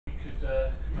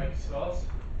make a start.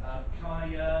 Can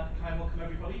I welcome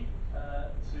everybody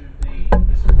to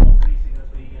this fourth meeting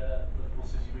of the Liverpool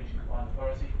City Region Combined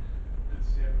Authority. Good to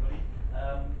see everybody.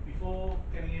 Before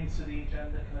getting into the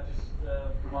agenda, can I just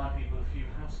remind people of a few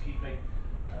housekeeping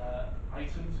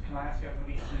items? Can I ask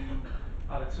everybody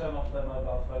to either turn off their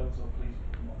mobile phones or please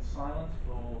put them on silent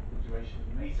for the duration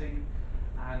of the meeting?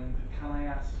 And can I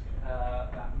ask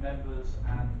that members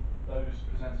and those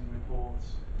presenting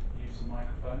reports use the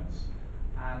microphones?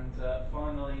 And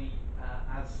finally,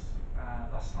 as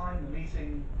last time, the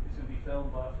meeting is going to be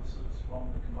filmed by officers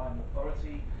from the Combined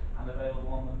Authority and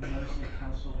available on the Moseley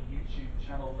Council YouTube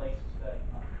channel later today.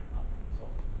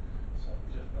 So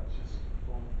that's just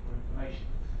for information.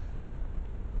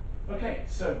 Okay,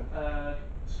 so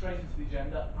straight into the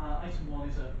agenda. Item 1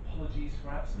 is apologies for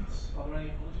absence. Are there any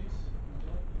apologies?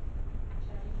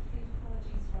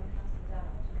 Apologies from Councillor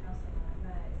Dowd. Councillor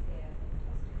Mayor is here in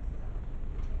place of Councillor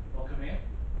Dowd. Welcome here.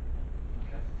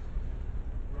 Okay.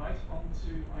 Right, on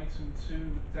to item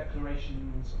 2,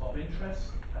 declarations of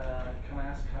interest. Can I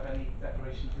ask, have any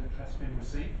declarations of interest been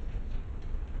received?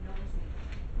 None received.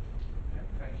 Okay,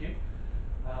 thank you.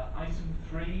 Item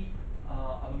 3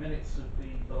 are the minutes of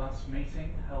the last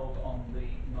meeting held on the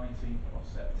 19th of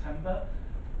September.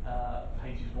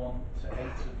 Pages 1 to 8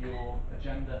 of your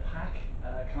agenda pack.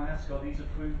 Can I ask, are these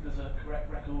approved as a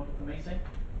correct record of the meeting?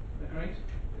 Agreed?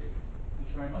 Thank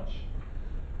you very much.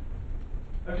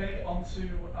 Okay, on to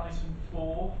item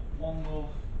 4, 1 of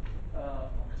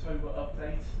October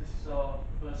update. This is our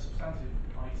first substantive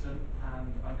item,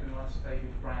 and I'm going to ask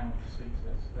David Brown to speak to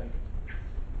this. David.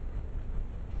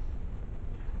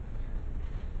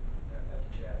 Thank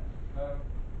you, Chair.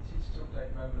 This is to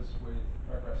update members with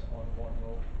progress on One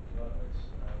North developments.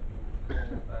 You'll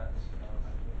recall that after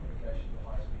the publication of the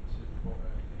High Speed 2 report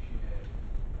earlier this year,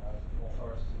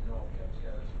 authorities in the North came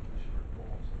together to publish a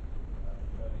report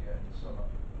earlier in the summer,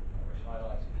 which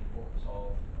highlighted the importance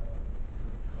of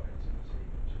improved connectivity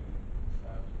between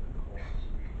the core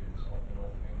city regions of the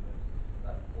North of England.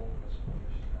 That report was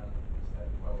published and was then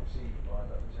well received by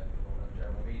both the technical and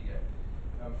general media.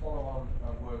 Follow-on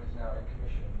work is now in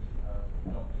commission,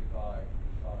 predominantly by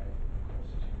the 5 core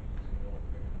city regions in the North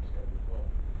of England together as well,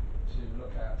 to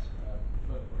look at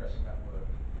further progressing that work.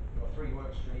 There are 3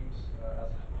 work streams, as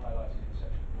highlighted in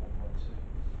section 4.2.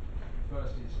 The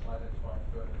first is identifying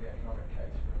further the economic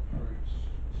case for improved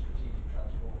strategic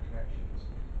transport connections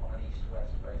on an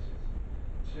east-west basis.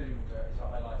 2 is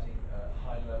highlighting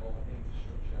high-level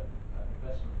infrastructure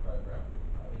investment programme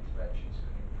interventions that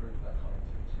can improve that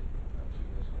connectivity between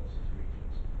those core city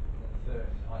regions. And the third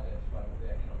is identifying what the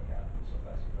economic outputs of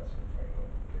that investment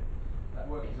framework will be. That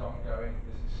work is ongoing.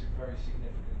 This is very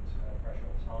significant pressure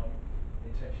on time. The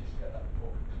intention is to get that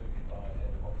report concluded by the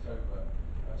end of October,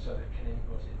 so that it can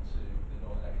input into the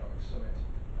Northern Economic Summit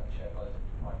chaired by the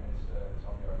Prime Minister that's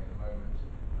ongoing at the moment.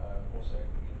 Also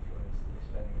influence the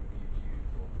spending review due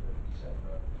for the 3rd of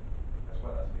December, as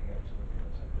well as being able to look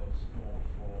at and build support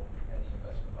for any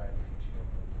investment by any future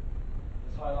government.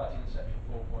 As highlighted in section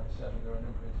 4.7, there are a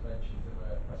number of interventions that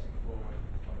we're pressing forward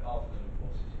on behalf of the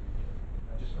Liverpool City region.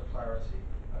 And just for clarity,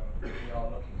 we are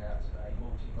looking at a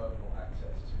multimodal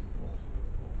access to the Port of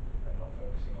Liverpool and not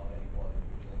focusing on any one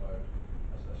individual mode.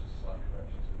 That's just a slight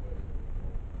correction to the wording of the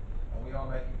report. And we are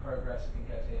making progress in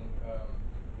getting the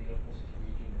Liverpool City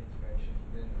region intervention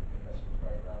within the investment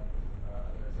programme.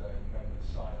 And there's a members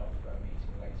sign-off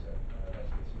meeting later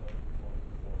this month before the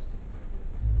report is concluded.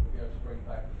 We'll be able to bring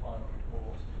back the final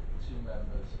report to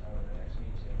members at the next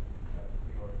meeting for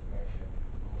your information.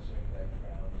 We'll circulate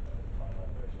around the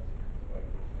finalised version as it becomes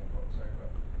available at the end of October.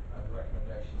 The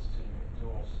recommendations to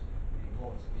endorse the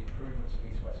importance of the improvements of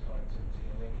east-west connectivity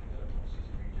and linking the Liverpool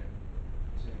City region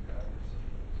to the city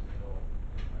regions in the north,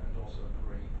 and also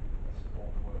agree and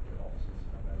support the work that officers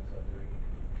and members are doing in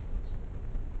community.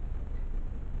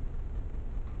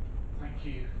 Thank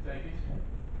you, David.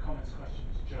 Comments,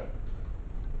 questions, Joe?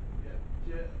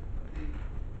 Yeah, the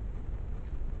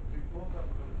report that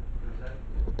we're going to present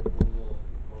is one more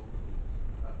proposal.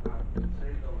 I would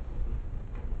say on a couple of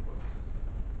points.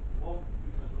 One,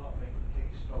 because we're not making the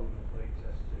case strong enough for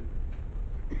HS2.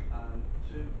 And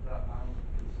 2, that I'm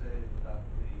concerned that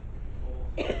the report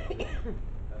is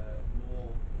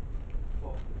more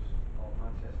focused on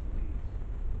Manchester Leeds,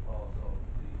 part of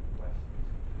the West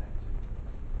Connection.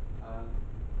 And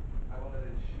I want to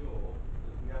ensure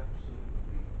that we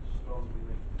absolutely strongly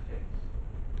link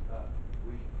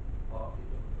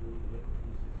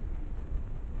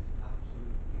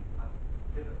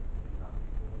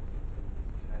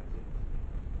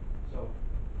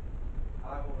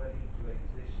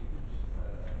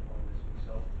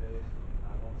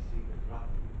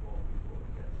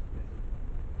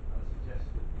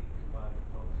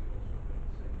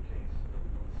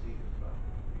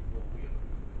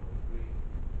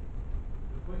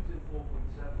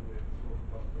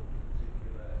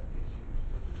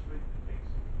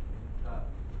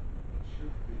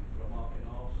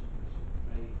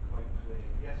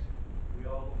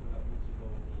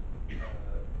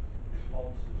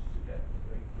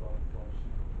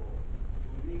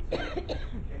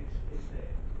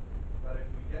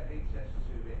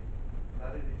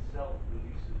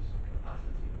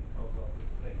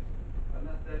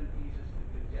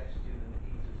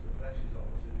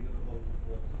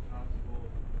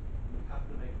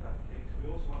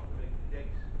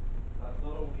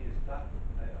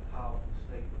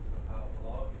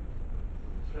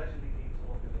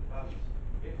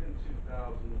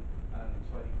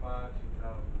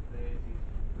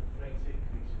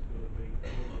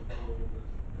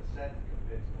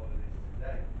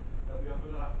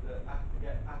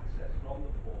access from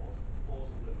the port of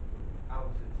Liverpool,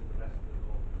 out into the rest of the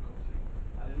north of the country.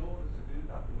 And in order to do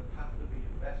that, there would have to be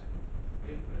investment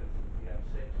in, for instance, the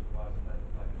M6, otherwise it might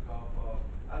look like a car park,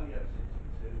 and the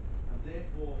M62, and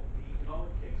therefore the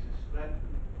economic case is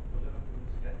strengthened for Liverpool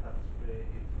to get that spur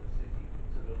into the city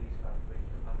to release that freight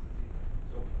capacity.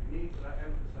 So we need to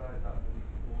emphasise that in the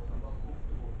report. I'm not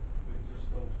comfortable with just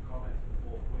those comments, the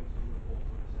 4 points from the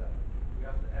 4.7. We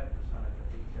have to emphasise the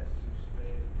HS2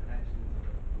 spur and connection into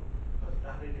Liverpool, because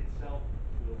that in itself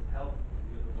will help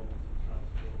the other modes of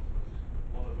transport. And I just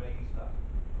want to raise that.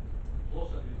 Plus,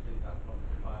 I do think that from the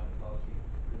combined authority,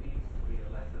 there needs to be a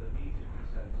letter immediately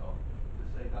sent off to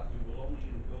say that we will only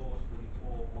endorse the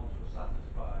report once we're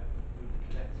satisfied with the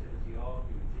connectivity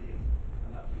argument in,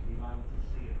 and that we demand to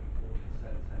see it before it's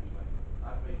sent anyway.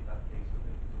 I've made that case with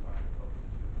the combined authority.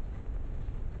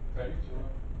 David, do you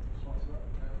want to respond to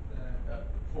that?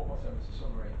 4.7 is a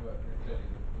summary, but clearly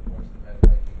the points that Ben's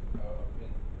making have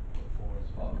been put forward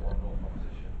as part of the One North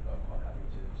proposition. But I'm quite happy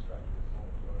to extract the form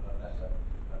from that letter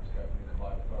to go from the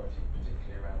combined authority,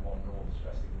 particularly around One North,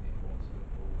 stressing the importance of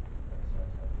Liverpool.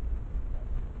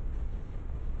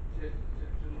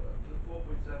 The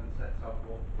 4.7 sets out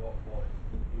what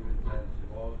you intend to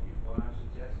argue. What I'm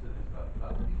suggesting is that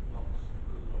that is not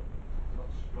good enough,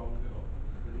 not strong enough.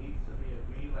 There needs to be a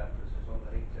real emphasis on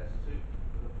the HS2.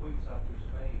 For the points I've just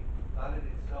made, that in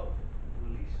itself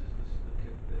releases the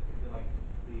if you like,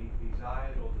 the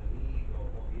desire or the need or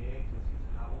the urgency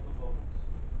to have other modes.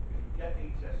 If you get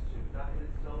HS2, that in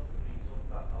itself frees up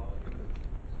that argument.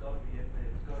 It's got to be in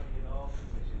there. It's got to be an art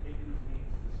submission. Higgins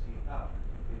needs to see that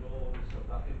in order so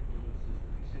that influences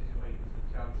the decision makers, the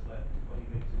Chancellor, when he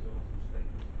makes his autumn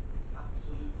statement. It's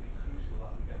absolutely crucial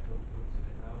that we get those points in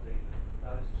it now, David.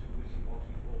 That is too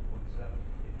wishy-washy 4.7.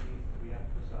 It needs to be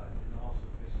emphasised in our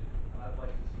submission, and I'd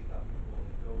like to see that before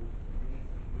it goes. It needs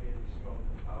to be really strong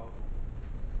and powerful.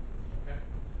 Okay.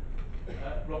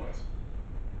 Robert.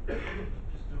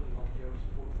 Just building on Joe's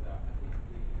point there, I think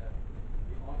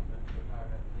the argument for a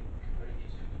direct link for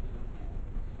HS2 to Liverpool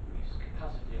releases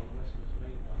capacity on the West Coast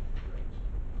main line is great.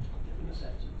 In the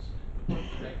sentence, the point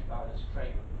was made to Baroness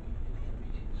Kramer in a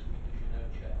meeting this week, as you know,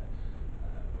 Chair,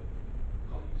 with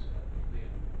colleagues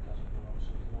Liam, Councillor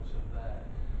Robinson, was also there.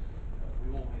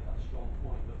 We all made that strong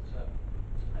point, but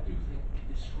I do think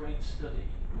this freight study,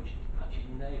 which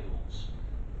actually nails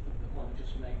the point I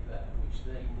just made there, which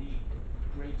they need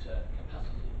greater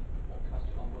capacity, or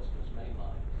capacity on the West Coast main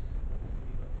line,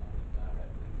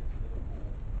 direct link into Liverpool.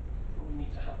 But we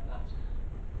need to have that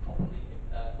properly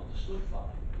understood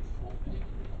by before,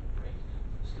 particularly on the freight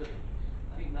study.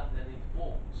 I think that then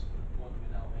informs the point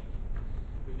we're now making.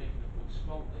 We're making the point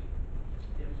strongly.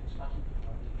 Everything's backing for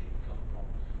that link should come from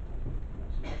the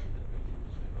freight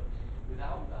industry. But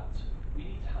without that,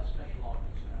 we need to have special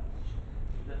arguments now which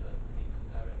deliver the need for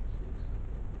direct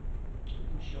links. We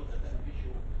can show that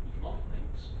beneficial economic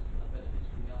links and benefits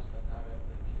can be out of that direct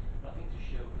link. But I think to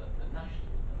show that the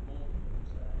national and northern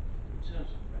links there, in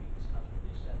terms of freight, is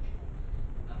absolutely essential.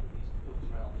 And that needs to filter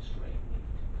around this freight need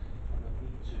and the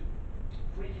need to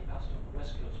free capacity on the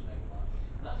West Coast main line,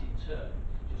 and that in turn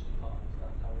justifies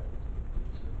that direct link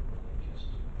into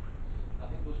HS2. I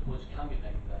think those points can be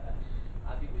made there.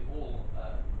 I think we've all,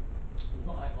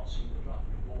 I've not seen the draft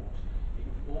report. It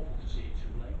would be awful to see it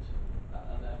too late,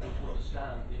 and therefore to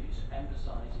understand if it's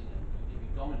emphasising and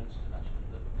giving dominance to national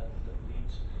that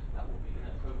leads, that would be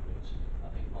inappropriate. I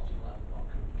think not in line with our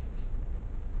current thinking.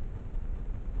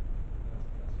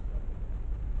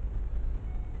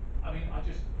 I mean, I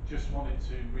just wanted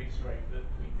to reiterate that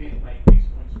we did make these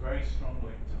points very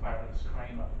strongly to Baroness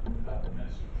Kramer, the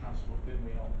Minister of Transport, didn't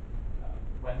we, on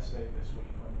Wednesday this week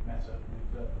when we met her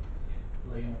with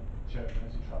Liam and Joe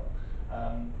and Trouble.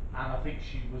 And I think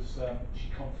she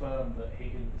confirmed that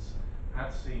Higgins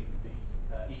had seen the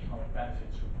economic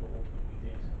benefits report that we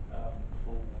did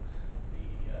for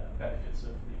the benefits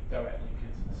of the direct link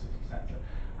into the city centre.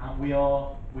 And we're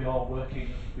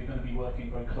going to be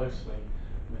working very closely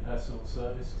with her civil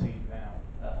service team now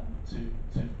to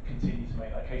continue to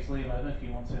make that case. Liam, I don't know if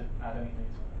you want to add anything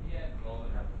to that. Yeah, more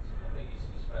than happy to. I think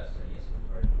it's fair to say yes, it was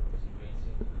a very productive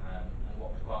meeting, and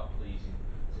what was quite pleasing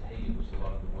to hear was a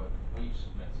lot of the work that we've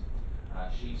submitted.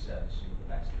 She said some of the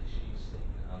best that she's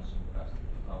seen and some of the best that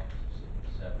the departments have seen.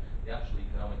 So the actual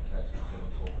economic case for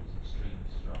Liverpool is extremely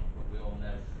strong, but we all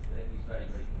know that it is very,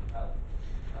 very compelling.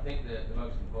 I think the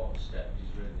most important stage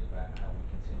is really about how we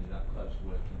continue that close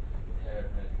working with her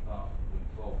and her department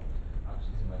moving forward,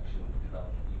 actually to make sure we develop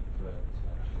even further, to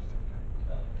make sure we can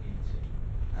develop into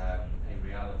a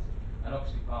reality. And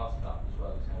obviously part of that as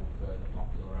well is how we further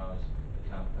popularise the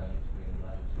campaign for Green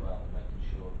Led as well, and making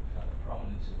sure the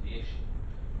prominence of the issue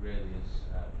really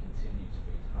has continued to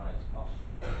be as high as possible.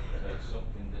 So it's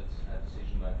something that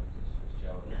decision makers, as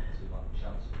Joe alluded to, like the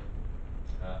Chancellor,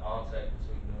 aren't able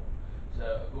to ignore.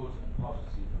 So a good and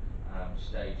positive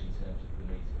stage in terms of the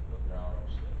meeting, but there are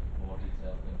obviously more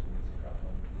detailed things we need to crack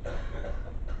on with as well.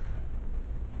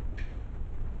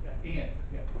 Yeah, Ian.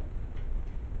 Yeah.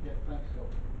 Yeah, thanks, Phil.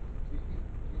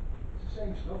 It's the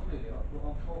same stuff really, but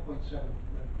on 4.7, it's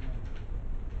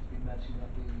been mentioned that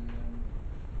the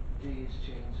D is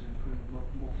changed to improve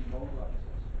multimodal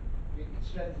access. It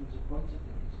strengthens the point, I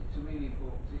think. It's a really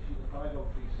important issue. The 5036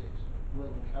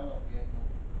 will and cannot be able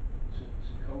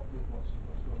to cope with what's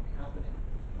going to be happening.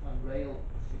 And rail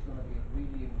is going to be a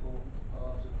really important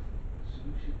part of the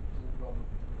solution to the problem.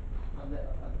 And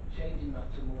changing that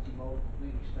to multimodal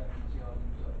really strengthens the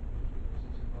argument that we've been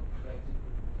listening to about freight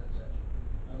improvement, etc.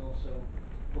 And also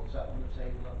puts that on the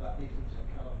table that isn't and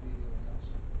cannot be the only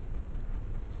answer.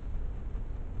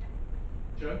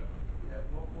 Joe? Yeah,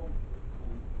 one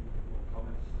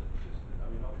comments that just, I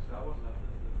mean, obviously I wasn't at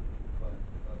this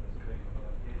Craig, but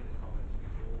I've heard the comments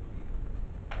before the meeting,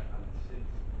 and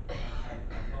since, and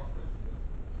not as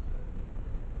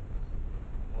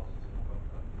positive about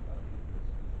that meeting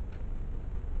as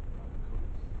I'm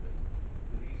encouraged to be.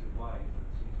 The reason why is that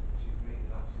she's made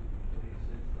it absolutely clear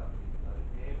since that meeting that in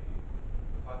her view,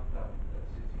 the fact that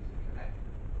cities are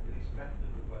connected, irrespective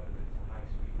of whether it's a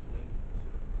high-speed link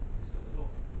is good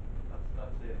enough.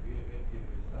 That's their view. Their view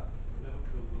is that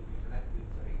Liverpool will be connected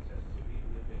to HS2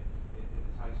 even if it in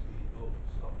its high-speed mode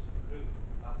stops at Crewe.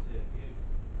 That's their view,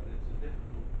 and it's a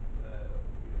difficult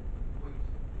point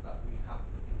that we have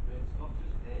to convince not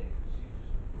just her, because she's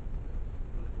just put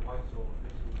the Whitehall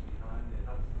officials behind there.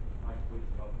 That's my point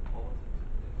about the politics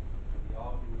of this, and the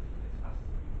argument that this has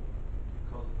to be done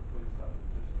because of the points that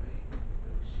we've just made.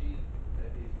 She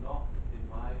is not, in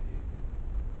my view,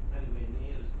 anywhere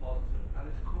near as positive, and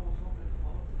it's caught up in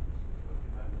politics. You've got to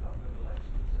remember that we're in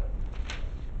elections 7 months away.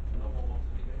 No one wants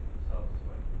to commit themselves to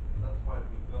anything. That's why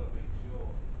we've got to make sure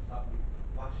that we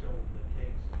bash over the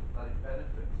case that it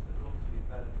benefits, that ultimately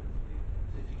benefits the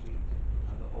city region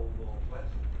and the whole northwest.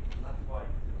 And that's why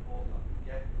it's important that we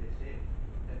get this in,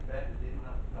 embedded in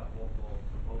that one law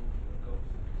proposal that goes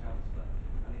to the Chancellor,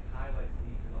 and it highlights the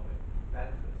economic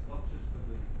benefits, not just for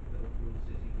the Liverpool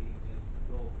city region,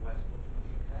 northwest, but for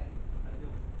the UK. And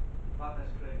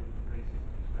Vanessa Craig, with the greatest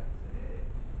respect to her,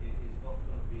 is not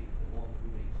going to be the one who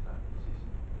makes that decision.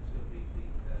 It's going to be the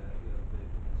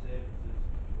Conservatives,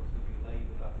 or it's going to be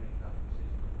Labour that make that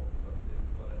decision of what we've got to do.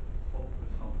 We've got to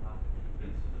focus on that,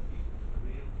 convincing the people for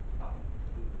real that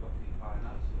we've got the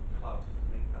financial clout to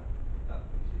make that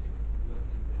decision. We've got to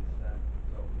convince them.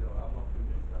 So, I'm not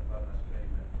convinced that Vanessa Craig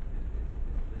is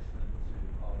listening to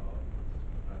our arguments, to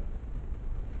be frank.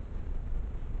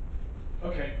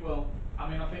 Okay, well, I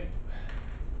mean, I think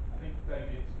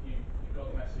David, you've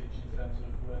got the message in terms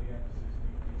of where the emphasis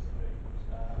needs to be,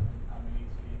 and we need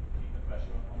to keep the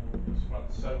pressure on all of those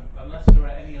fronts. So, unless there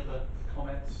are any other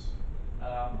comments,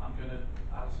 I'm going to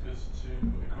ask us to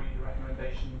agree the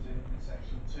recommendations in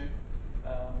section 2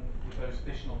 with those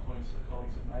additional points that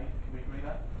colleagues have made. Can we agree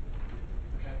that?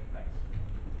 Okay, thanks.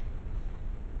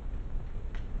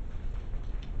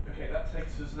 Okay, that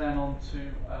takes us then on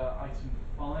to item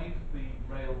 5, the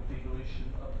rail devolution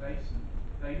update. And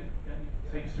David, can you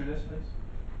take us through this, please?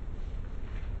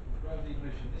 Rail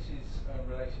devolution, this is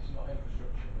related to not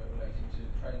infrastructure, but relating to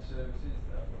train services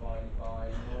that are provided by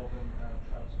Northern and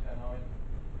TransPennine.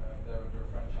 They're under a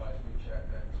franchise which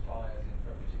expires in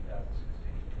February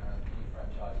 2016, and new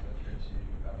franchises are due to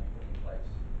be put in place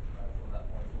from that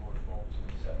point forward for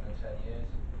between 7 and 10 years.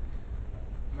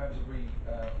 Members are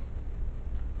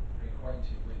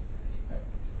reacquainted with the heat map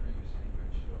we did previously,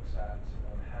 which looks at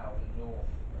how the north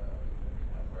of England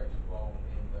can have a greater role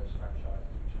in those franchises,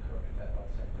 which are currently led by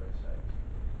the Secretary of State.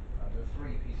 There are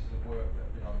 3 pieces of work that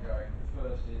have been ongoing. The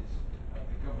first is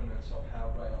the governance of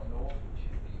how Rail North, which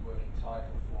is the working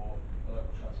title for the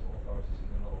local transport authorities in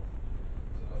the north.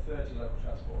 So there are 30 local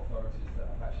transport authorities that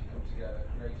have actually come together,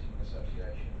 created an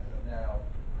association, and have now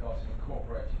got an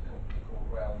incorporated company called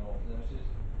Rail North Limited,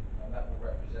 and that will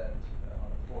represent on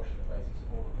a proportionate basis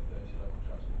all of the 30 local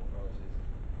transport authorities,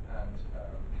 and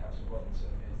Councillor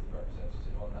Robinson is the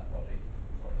representative on that body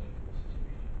from the Liverpool City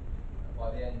region.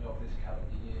 By the end of this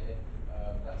calendar year,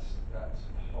 that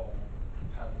whole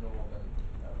pan-northern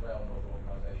Rail North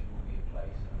organisation will be in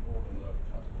place, and all of the local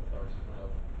transport authorities will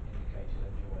have indicated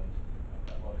and joined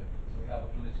that body. So we have a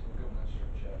political governance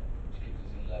structure which gives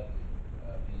us 11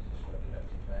 leaders, stroke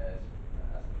elected mayors,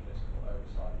 as the political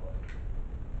oversight body.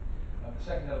 The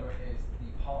second element is the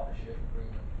partnership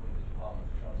agreement with the Department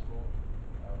for Transport.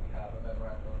 We have a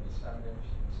memorandum of understanding which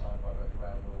has been signed by both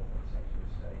Rail North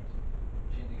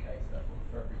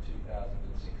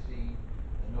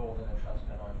Northern and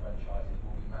Transpennine franchises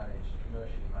will be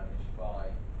commercially managed by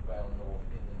Rail North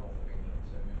in the north of England,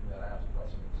 so moving that out of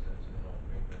Westminster to the north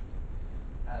of England.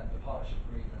 And the partnership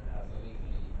agreement has a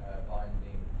legally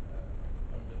binding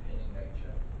underpinning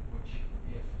nature, which,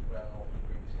 if Rail North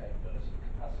improves its capability and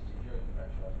capacity during the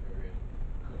franchise period,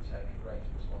 could take a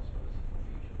greater responsibility for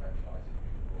future franchising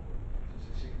moving forward. So it's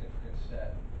a significant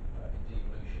step in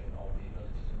devolution of the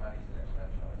ability to manage the next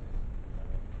franchises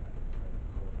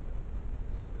accordingly.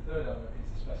 The third element is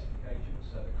the specifications,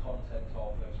 so the content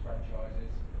of those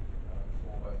franchises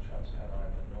for both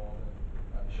Transpennine and Northern.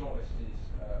 The shortlist is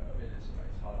a bit as it's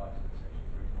highlighted in section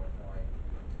 3.9,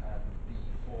 and the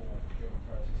formal procurement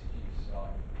process is due to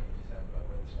start in December,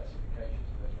 where the specifications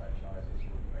of those franchises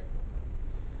will be made public.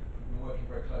 We've been working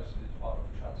very closely with the Department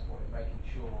for Transport in making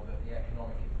sure that the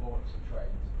economic importance of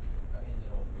trains in the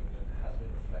north of England has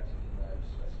been reflected in those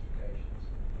specifications,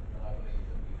 and I believe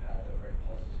that we've had a very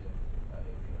positive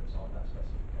influence on that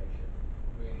specification,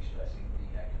 really stressing the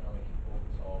economic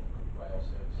importance of good rail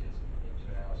services into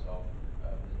and out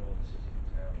of the northern cities and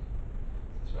towns.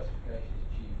 So the specification is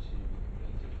due to be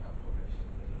completed and published in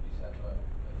the middle of December,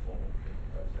 and the formal procurement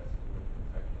process will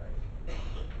take place.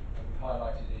 And we've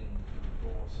highlighted in the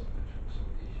report some of the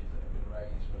issues that have been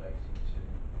raised relating to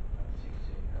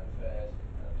ticketing and fares,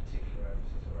 and a particular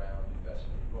emphasis around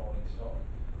investment in rolling stock,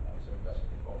 so investment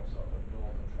in rolling stock of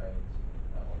northern trains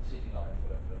on the City line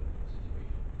for the Liverpool City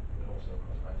region, but also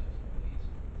across Manchester and Leeds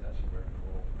is actually very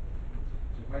important.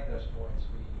 So we've made those points.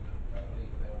 We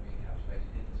believe that they will be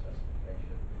encapsulated in the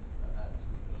specification, and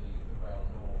we believe that Rail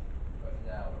North, both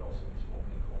now but also in its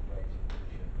formally incorporated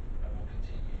division, will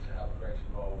continue to have a greater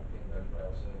role in those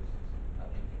rail services and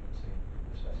influencing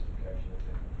the specification as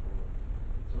they come forward.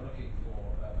 So we're looking for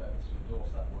members to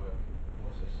endorse that work, and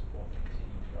also support the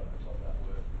continued development of that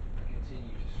work, and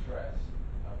continue to stress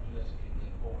politically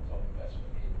the importance of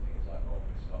investment in things like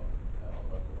rolling stock on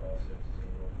local rail services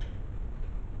in the north.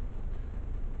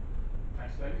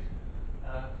 Thanks, David.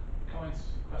 Comments,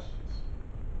 questions?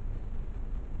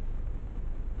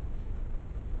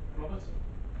 Robert?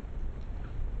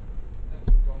 Thank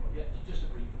you, Donald. Yeah, just a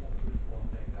brief one,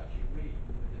 David. Actually, really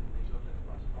within the local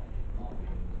partnership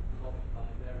market, lobbied by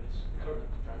various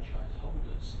current franchise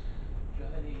holders. Do you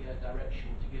have any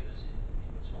direction to give us in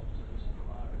response to those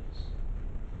inquiries?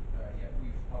 Yeah,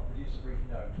 I've produced a brief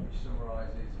note which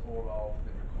summarises all of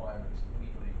the requirements that we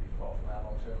believe we've got from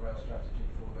our long-term rail strategy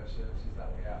for those services.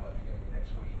 That will be out at the beginning of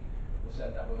next week. We'll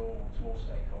send that with to all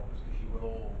stakeholders, because you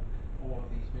will all of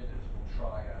these bidders will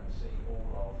try and see all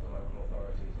of the local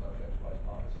authorities, local enterprise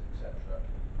partners, etc.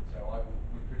 So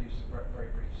we've produced a very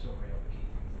brief summary of the key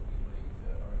things that we believe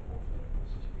that are important for the Liverpool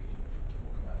City region, which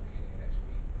will come out at the beginning of next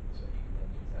week, so that you can then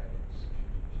use that in discussions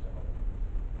you wish to hold.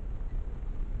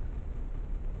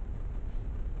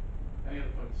 Any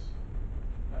other points?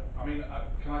 No. I mean,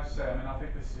 can I just say, I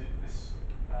think this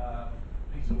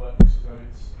piece of work looks as though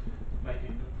it's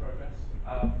making good progress.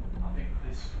 I think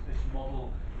this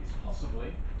model is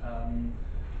possibly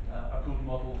a good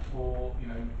model for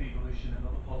devolution in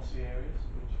other policy areas,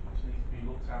 which needs to be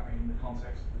looked at in the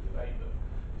context of the debate that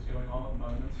is going on at the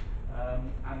moment.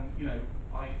 I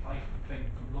think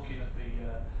from looking at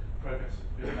the progress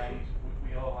that's been made,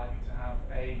 we are likely to have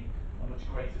a much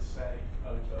greater say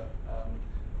over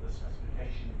the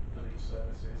specification for these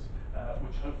services,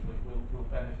 which hopefully will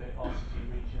benefit our city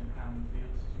region and the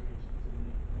other city regions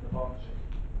in the partnership.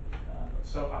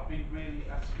 So I've been really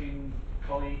asking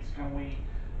colleagues, can we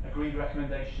agree the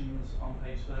recommendations on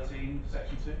page 13,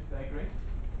 section 2? They agree?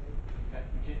 Okay,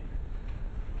 thank you.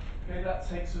 Okay, that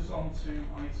takes us on to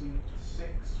item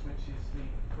 6, which is the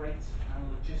Freight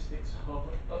and Logistics Hub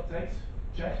update.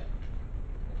 Jed?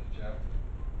 Thank you, Chair.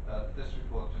 This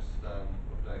report just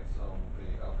updates on the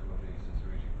outcome of the City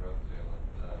Region Growth Deal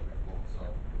and reports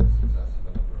on the success of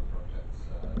a number of projects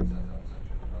set out in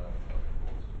section 5 of that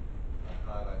report, and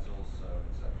highlights also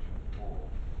in section 4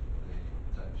 the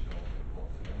potential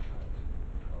importance and impact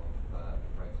of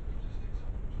freight and logistics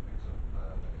hub, which picks up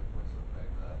many of the points that were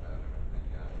made earlier in the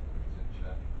meeting,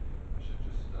 Chair. I should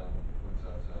just point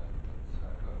out a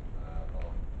typo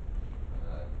on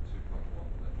 2.1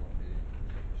 little e.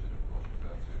 Should of course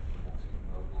refer to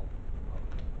multimodal rather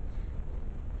than multimodal.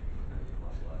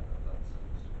 Last line of that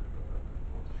sentence to prove that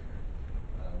report.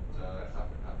 And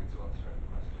happy to answer any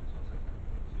questions or take any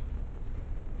questions.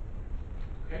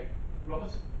 Okay,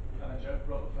 Robert? And then Joe.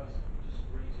 Robert first. Just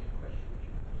raising a question which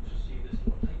I just see this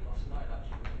late last night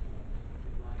actually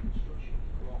with my instruction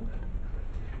was wrong and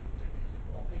corrected immediately.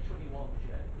 On page 21,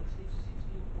 Jed, it's 16.6,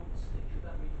 should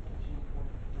that read 14.4?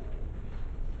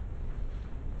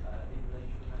 In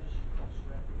relation, I just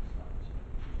cross-reference that.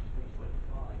 Page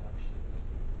 25 actually.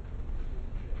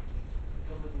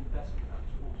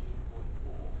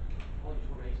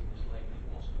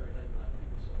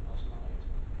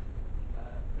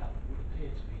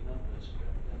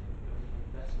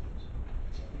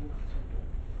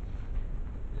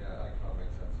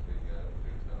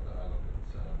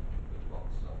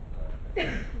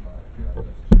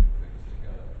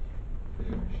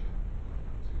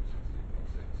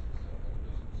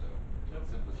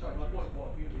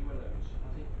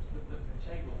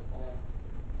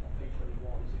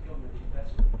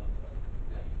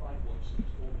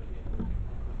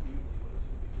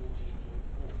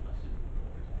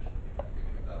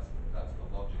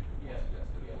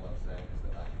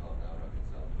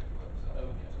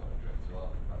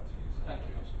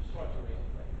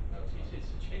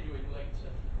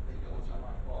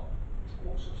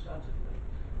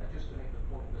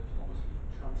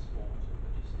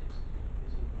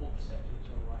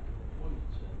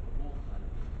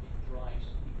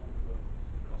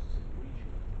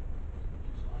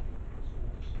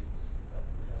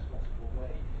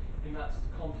 in that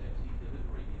context, these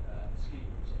delivery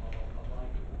schemes are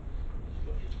vital. The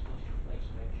structures to put in place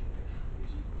to make sure they happen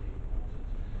is equally important.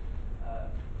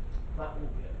 That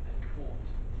will be an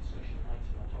important discussion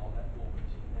item at our level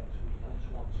meeting next week. I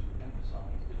just want to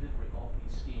emphasise delivery of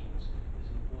these schemes is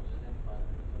important to identify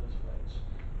them in the first place,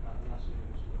 and that's what we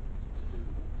must look to do,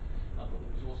 and put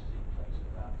the resources in place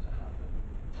for that to happen.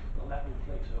 The LEP will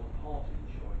play its own part in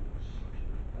ensuring those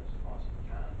structures are in place as far as it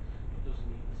can. It does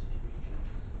need the city region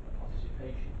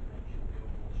participation to make sure the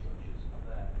overall structures are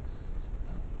there.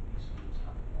 And these schemes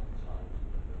happen on time to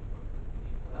deliver the work that we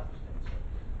need for that sector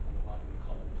and the wider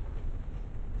economy.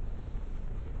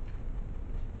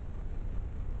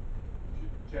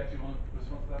 Chair, do you want to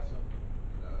respond to that, sir?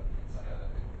 It's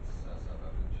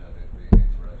self-evident, Chair, the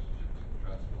interrelationship between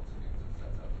transport schemes as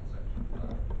set out in section 5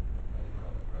 of the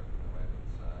economic programme, the way that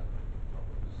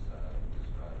Robert was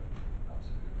describing,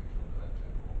 absolutely fundamentally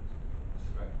important. The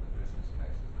strength of the business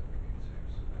cases that we need to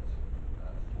submit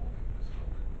forming this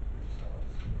funding themselves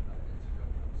into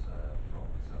government from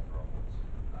December onwards,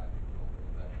 I think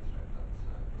will demonstrate that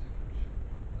particular issue.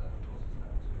 Of course, it's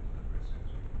down to delivery as soon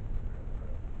as we can agree on the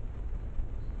programme.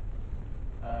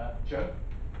 Joe? I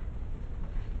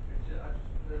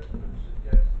just would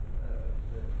suggest that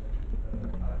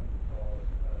add or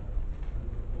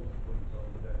another bullet point on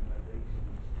the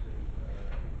recommendations to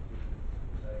include,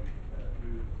 say,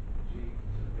 move G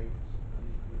to H and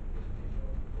include in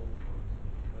your bullet point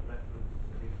a reference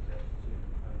to HS2 and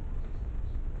existing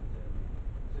superintendent,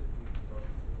 simply because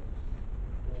it's the most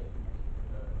important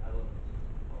element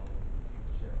of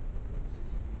future city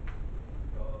meeting in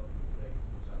regard to data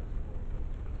transport.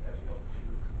 Every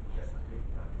opportunity to check the big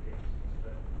package and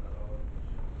strengthen that argument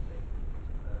should be taken,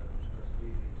 because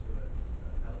clearly it's going to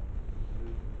help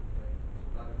move the train.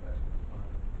 So that investment is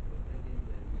fine, but in the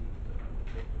need to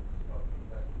undertake the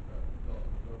investment that we've got,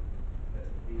 the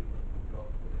deal that we've got,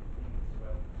 but it needs to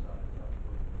emphasise that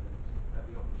point, and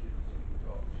every opportunity we've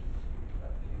got should use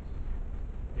that case.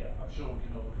 Yeah, I'm sure we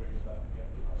can all agree with that. Yeah,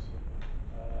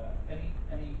 absolutely.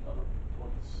 Any other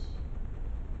points?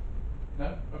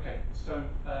 No? Okay, so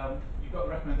you've got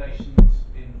the recommendations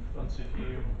in front of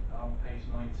you on page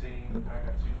 19,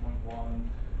 paragraph 2.1.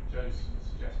 Joe's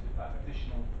suggested that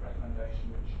additional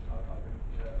recommendation, which I think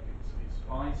is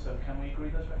fine. So can we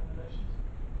agree those recommendations?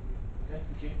 Okay,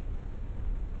 thank you.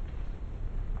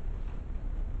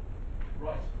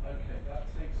 Right, okay, that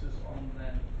takes us on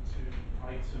then to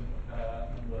item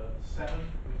number 7,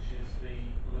 which is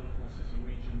the Liverpool City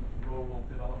Region Rural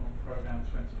Development Programme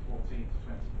 2014 to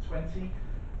 2020.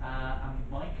 And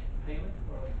Mike Palin,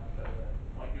 where are you, Mike? Over there.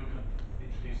 Mike, you're going to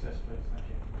introduce this, please. Thank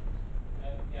you.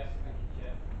 Yes, thank you,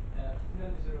 Chair. As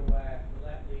members are aware, the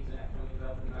LEP leads an economic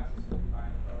development matters for the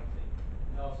combined authority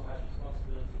and also has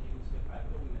responsibility given to it by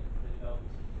government for the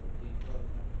development of the European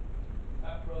programme.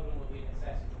 That programme will be in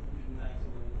excess of £190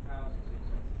 million between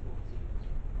 2014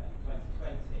 and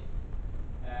 2020,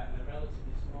 and a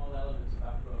relatively small element of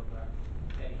that programme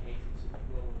is dedicated to the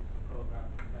rural programme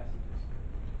investments.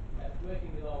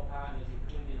 Working with all partners,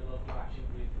 including the local action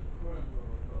group for the current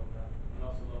rural programme and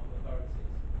also local authorities,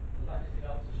 the LEP has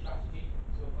developed a strategy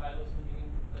to apply those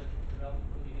development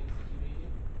funding in the city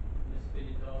region, and this has been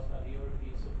endorsed by the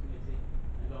European Subcommittee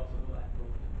and also the LEP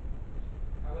Board.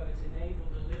 However, to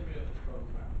enable delivery of the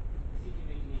programme, the city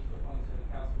region needs to appoint an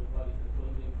accountable body for the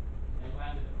funding, and in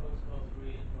line with the protocols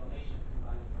agreed at the formation of the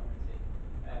combined authority,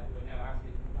 we are now asking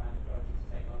the combined authority to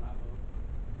take on that role.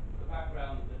 For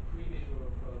background, the previous rural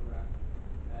programme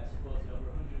supported over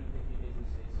 150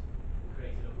 businesses and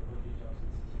created over 100 jobs in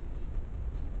the city region.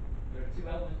 There are two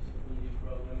elements to the funding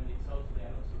programme, and in total they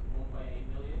add up to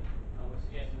 1.8 million, and we're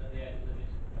suggesting that they are delivered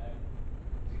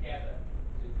together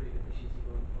to improve efficiency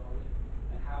going forward.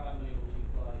 And how that money will be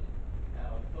deployed,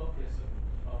 or the focus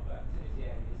of activity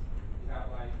areas, is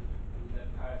outlined in the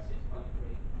paragraph 6.3,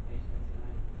 page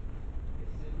 29. It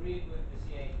is agreed with the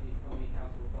CA to become the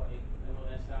accountable body, and will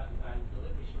then start designing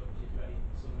delivery structures ready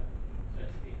for summer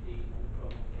 2015 when the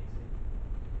programme kicks in.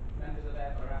 Members are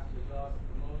therefore asked to endorse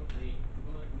the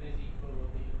MISI Rural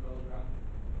Leader Programme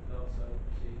and also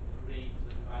to agree to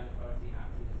the combined authority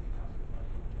acting as the accountable body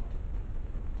going forward.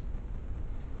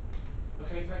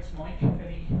 Okay, thanks, Mike.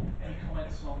 Any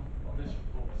comments on this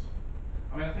report?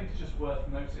 I mean, I think it's just worth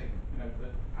noting, that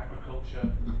agriculture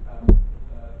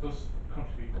does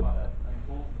contribute quite an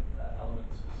important element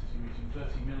to the city region,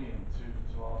 30 million to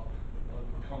our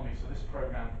local economy. So this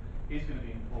programme is going to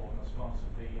be important as part of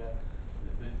the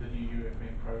new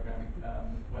European programme,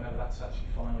 whenever that's actually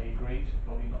finally agreed,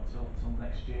 probably not till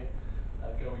next year,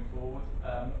 going forward.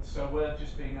 So we're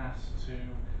just being asked to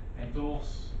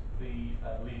endorse the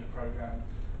LEADER programme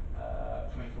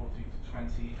 2014 to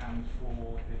 20, and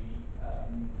for the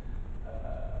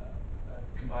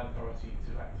combined authority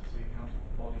to act as the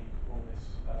accountable body for this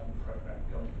programme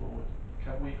going forward.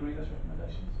 Can we agree those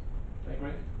recommendations? They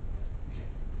agree? Okay.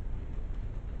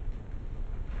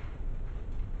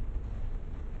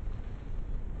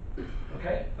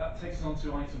 Okay, that takes us on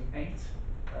to item 8,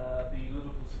 the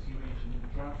Liverpool City Region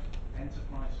Draft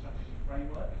Enterprise Strategy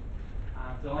Framework.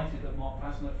 I'm delighted that Mark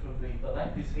Basnett from the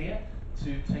LEP is here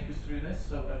to take us through this,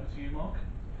 so over to you, Mark.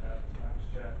 Thanks,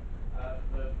 Chair.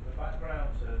 The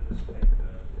background to this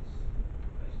paper is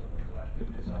based on the collective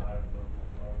desire of local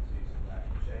authorities and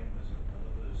local chambers and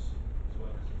others to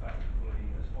work as effectively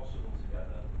as possible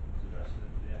together to address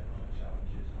the economic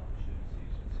challenges and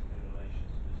opportunities, particularly in relation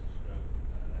to business growth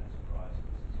and enterprise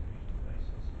that the city region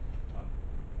faces.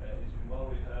 It's been well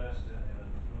rehearsed in a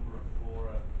number of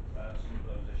fora, some of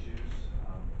those issues,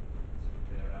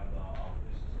 typically around our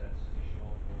business density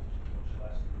shortfall, which is much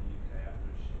less than the UK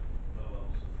average, low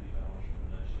levels of female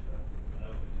entrepreneurship, and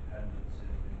over-dependence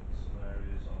in some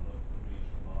areas on local and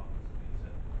regional markets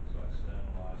that need to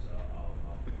externalise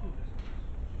our businesses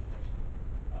as much as possible.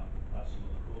 That's some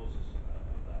of the causes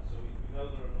of that. So we know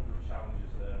there are a number of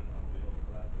challenges there, and we look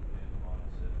collectively in the mind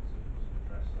to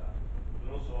address that. But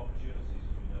there are also opportunities,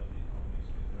 as we know the economy's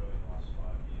been growing the last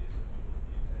 5 years at above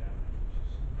the UK average,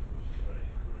 which is very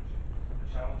encouraging. The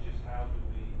challenge is how do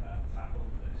we tackle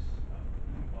this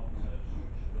long-term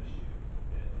structural issue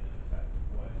in an effective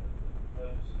way. The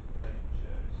purpose of the paper,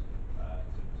 Chair, is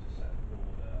to set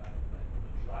forward a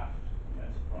draft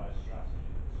enterprise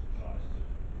strategy that tries to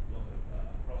look at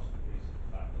across the piece of the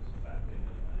fact that's affecting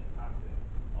and impacting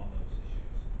on those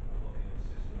issues, and looking at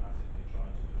systematically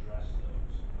trying to address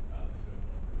those through a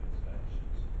number of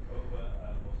interventions over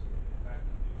what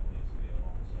effectively will need to be a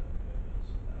long-term commitment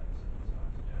to that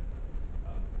agenda.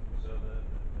 So the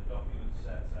document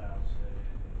sets out in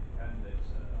the appendix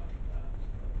a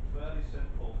fairly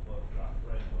simple but draft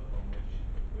framework on which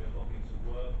we are looking to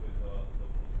work with our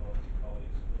local authority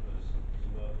colleagues and others to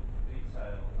work with the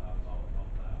detail of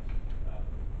that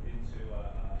into a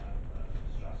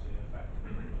strategy and effective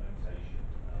implementation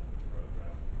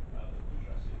programme that will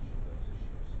address each of those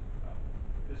issues.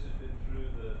 This has been through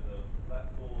the LEP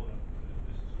board and through the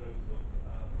Business Growth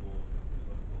board with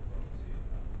local authority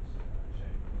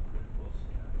chamber and critical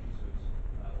into it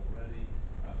already.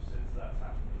 Since that's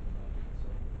happened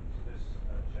until this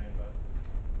chamber,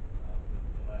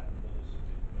 the LEP and others have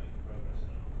been making progress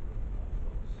in a number of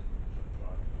fronts in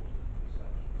drive forward the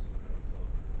establishment of the Growth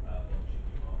Hub, launching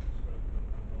new markets programme.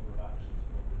 A number of actions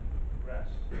have already been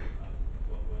progressed,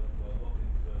 but we're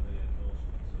looking for the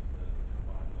endorsement of the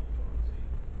combined authority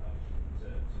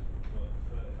to work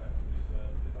effectively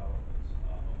further development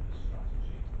of this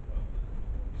strategy over the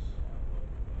coming months,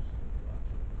 working closely with the LEP.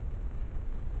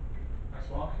 Thanks,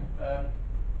 Mark.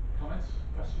 Comments,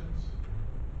 questions,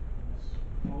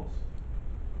 thoughts?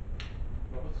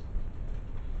 Robert?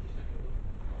 Just a couple of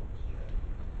comments, Chair.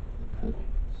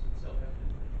 It's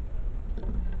self-evidently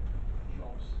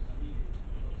jobs are needed.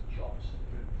 Those jobs are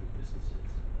driven through businesses.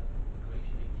 We're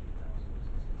creating 18,000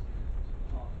 businesses. So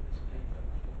the heart of this paper,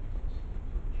 that's what we want to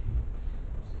achieve.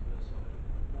 That's the first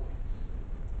self-evident point.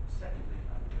 Secondly,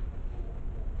 and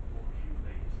more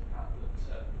acutely, is the fact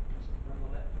that when the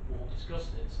LEP board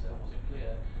discussed this, there was a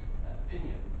clear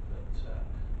opinion that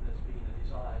there's been a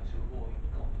desire to avoid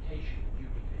complication and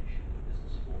duplication of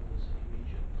business support in the city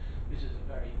region. This is a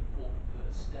very important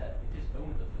first step. It is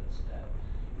only the first step.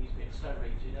 It needs to be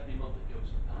accelerated. Every month that goes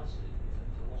past it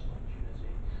is a lost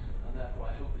opportunity, and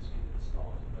therefore I hope this can be the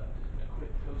start of a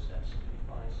quick process to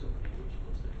define something which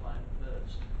puts the client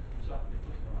first. So after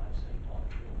putting the right say on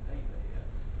your paper here,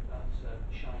 that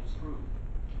shines through.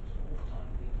 So all the time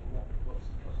thinking what's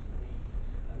the customer need,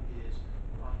 and it is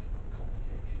lack of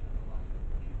complication and the lack of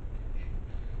duplication.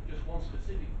 Just one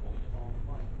specific point on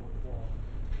 5.1,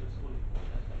 first bullet point,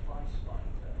 advice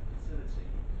finder facility,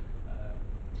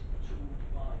 tool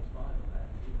devised by the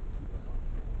LEP through the Hub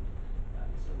board,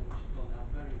 is something which has gone down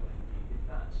very well indeed. If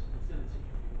that facility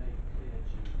can be made clear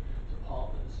to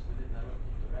partners within their own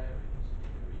particular areas to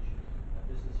encourage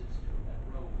businesses to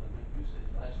enrol and make use of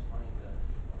it, advice finder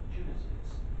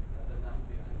opportunities, then that would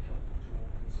be, I think, helpful to all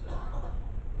concerned.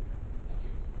 Thank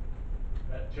you.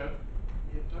 Joe?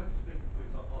 Yeah, can I just make a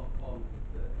point on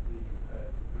the grades that we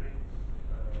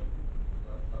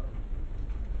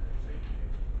take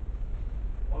here?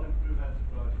 On improved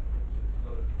enterprise approach, it's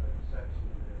got a section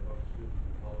in there about schools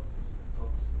and colleges, and it's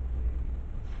obviously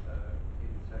clearly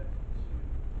intent to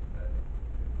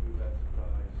improve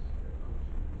enterprise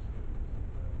culture within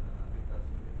schools, and I think that's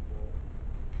important.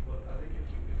 But I think if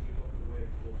you look at the way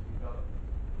towards development,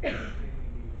 it clearly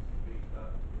needs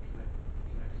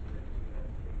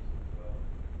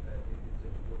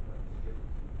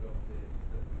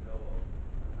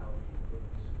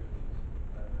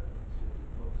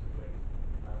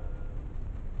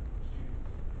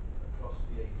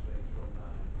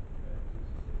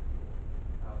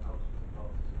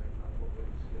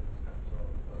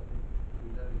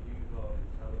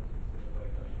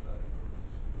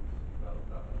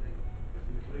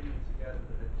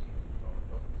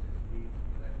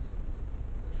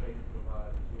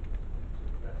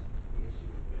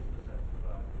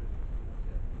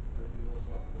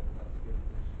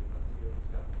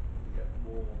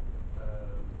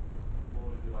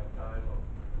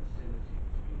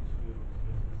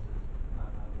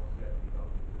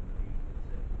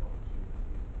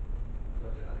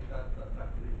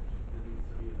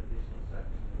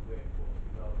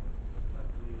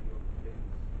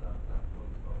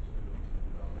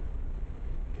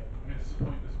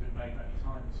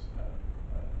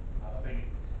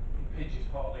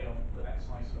partly on the next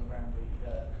item around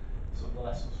the sort of the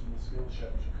lessons from the skills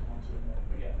show, which we'll come on to in a minute.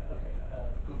 But yeah, okay,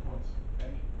 good points.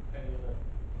 Any other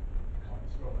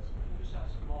comments, Robert? Can I just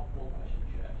ask Mark one question,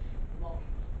 Chair? Mark,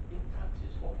 in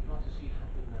practice, what would you like to see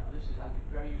happen now? This is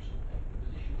very useful paper.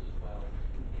 Positions as well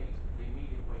indicate the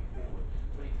immediate way forward.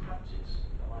 But in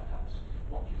practice, I might ask,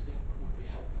 what do you think would be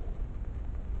helpful?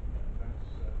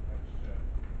 Thanks, Chair.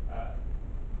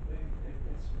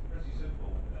 It's pretty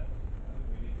simple. I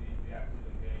think we need the active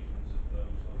engagement of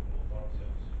those local authority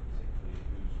officers, particularly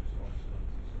whose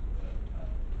responsibilities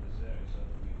cover this area, so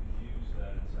that we can use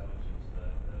their intelligence,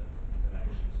 their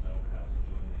connections, know how to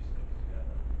join these things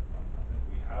together. I think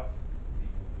we have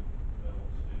people who know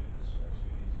what to do in this space.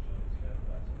 We need to join it together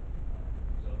better,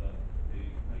 so that the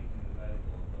making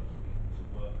available of those people to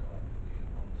work collectively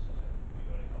on this will be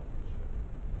very helpful.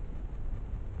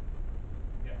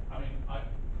 Yeah, I mean,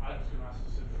 I was going to ask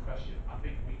a similar question. I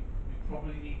think we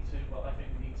probably need to, well, I think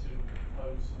we need to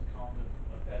propose some kind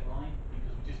of deadline,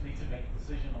 because we just need to make a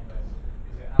decision on this,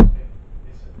 because it has been,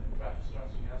 it's a draft